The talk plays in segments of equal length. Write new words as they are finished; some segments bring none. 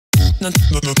Hey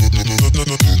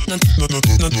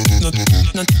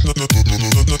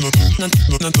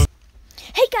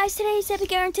guys, today is Addon,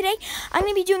 and today I'm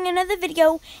going to be doing another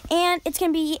video, and it's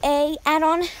going to be a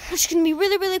add-on, which is going to be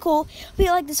really, really cool. Hope you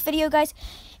like this video, guys.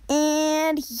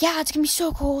 And yeah, it's going to be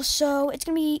so cool. So it's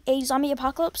going to be a zombie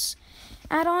apocalypse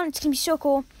add-on. It's going to be so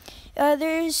cool.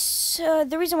 There's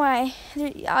the reason why,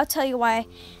 I'll tell you why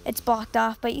it's blocked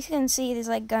off, but you can see there's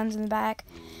like guns in the back.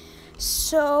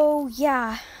 So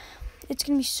yeah, it's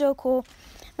going to be so cool.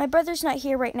 My brother's not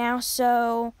here right now,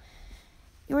 so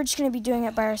we're just going to be doing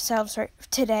it by ourselves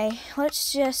today.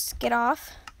 Let's just get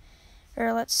off,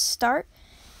 or let's start.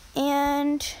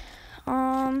 And,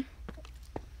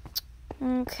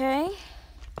 okay.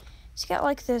 It's got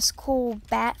like this cool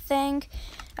bat thing.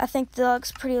 I think that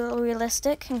looks pretty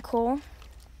realistic and cool.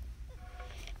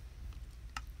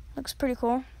 Looks pretty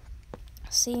cool.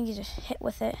 See, you just hit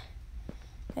with it.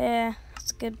 Yeah,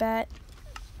 it's a good bat.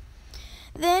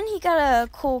 Then he got a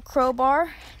cool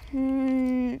crowbar,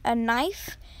 a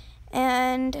knife,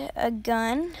 and a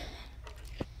gun,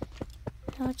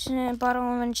 which is a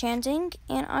bottle of enchanting,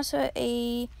 and also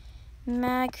a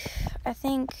mag, I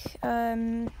think,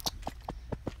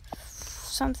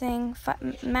 something,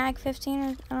 mag 15, or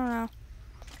I don't know.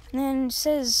 And then it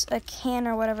says a can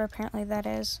or whatever apparently that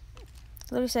is.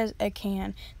 It literally says a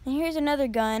can. And here's another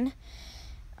gun.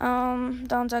 That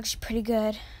one's actually pretty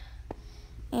good.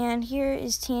 And here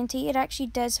is TNT. It actually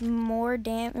does more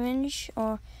damage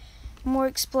or more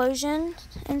explosion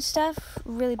and stuff.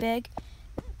 Really big.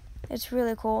 It's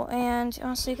really cool. And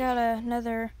also you got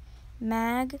another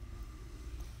mag.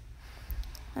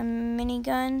 A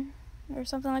minigun or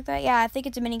something like that. Yeah, I think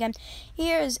it's a minigun.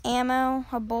 Here is ammo,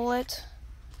 a bullet.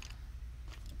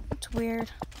 It's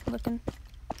weird looking.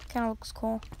 Kind of looks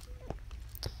cool.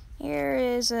 Here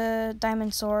is a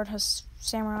diamond sword, a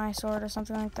samurai sword or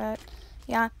something like that.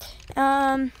 Yeah.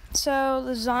 So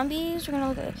the zombies, we're gonna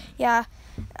look at, yeah.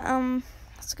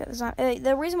 Let's get the zombie.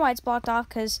 The reason why it's blocked off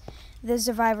because the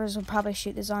survivors will probably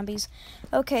shoot the zombies.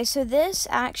 Okay, so this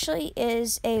actually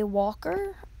is a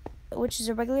walker, which is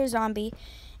a regular zombie,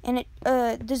 and it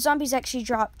the zombies actually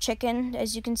drop chicken,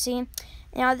 as you can see.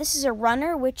 Now this is a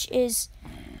runner, which is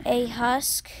a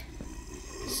husk.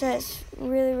 So it's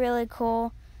really, really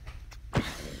cool.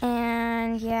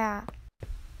 And yeah.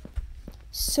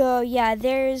 So yeah,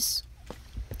 there's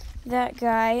that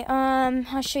guy.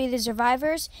 I'll show you the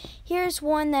survivors. Here's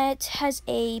one that has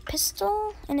a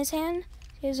pistol in his hand.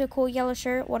 Here's a cool yellow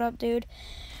shirt. What up, dude?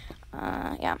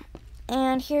 Yeah.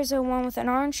 And here's a one with an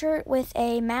orange shirt with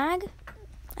a mag.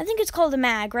 I think it's called a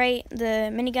mag, right?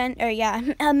 The minigun, or yeah,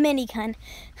 a minigun.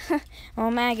 Well,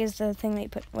 mag is the thing that you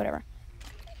put, whatever.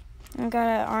 I got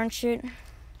an orange shirt.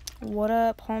 What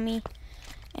up, homie?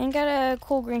 And got a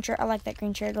cool green shirt. I like that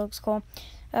green shirt. It looks cool.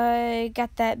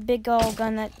 Got that big old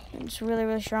gun that's really,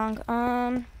 really strong.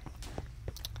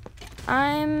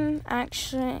 I'm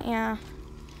actually, yeah.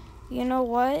 You know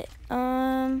what?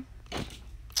 I'm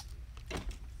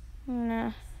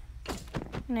gonna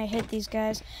hit these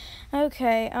guys.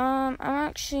 Okay. I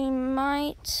actually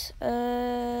might.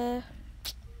 I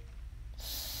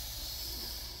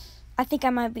think I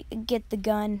might get the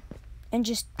gun and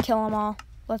just kill them all.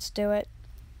 Let's do it.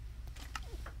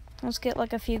 Let's get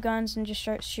like a few guns and just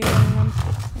start shooting them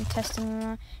and testing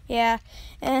them out. Yeah.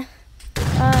 Yeah.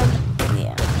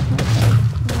 Okay.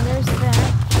 Well, there's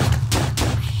that.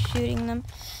 Shooting them.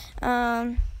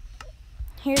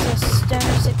 Here's a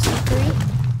Stoner 63.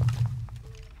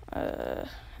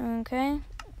 Okay.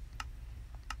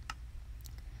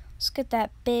 Let's get that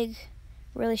big,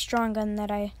 really strong gun that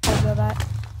I told you about.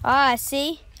 Ah,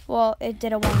 see? Well, it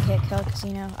did a one-hit kill because,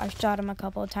 you know, I shot him a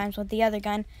couple of times with the other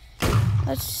gun.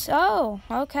 Oh,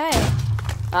 okay.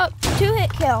 Oh,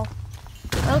 2-hit kill.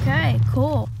 Okay,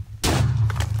 cool.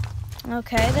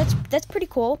 Okay, that's pretty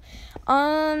cool.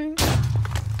 Yeah,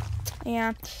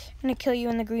 I'm gonna kill you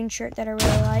in the green shirt that I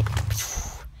really like.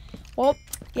 Well,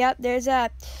 yep, there's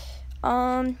that.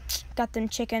 Got them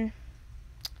chicken.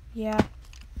 Yeah.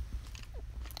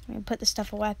 Let me put this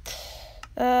stuff away.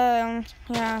 Yeah,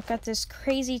 got this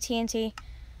crazy TNT.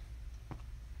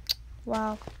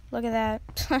 Wow, look at that.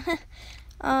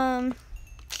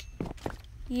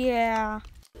 Yeah.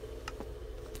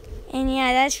 And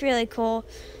yeah, that's really cool.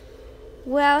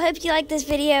 Well, I hope you like this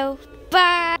video.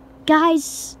 Bye!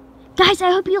 Guys,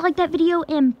 I hope you liked that video,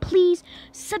 and please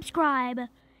subscribe.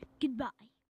 Goodbye.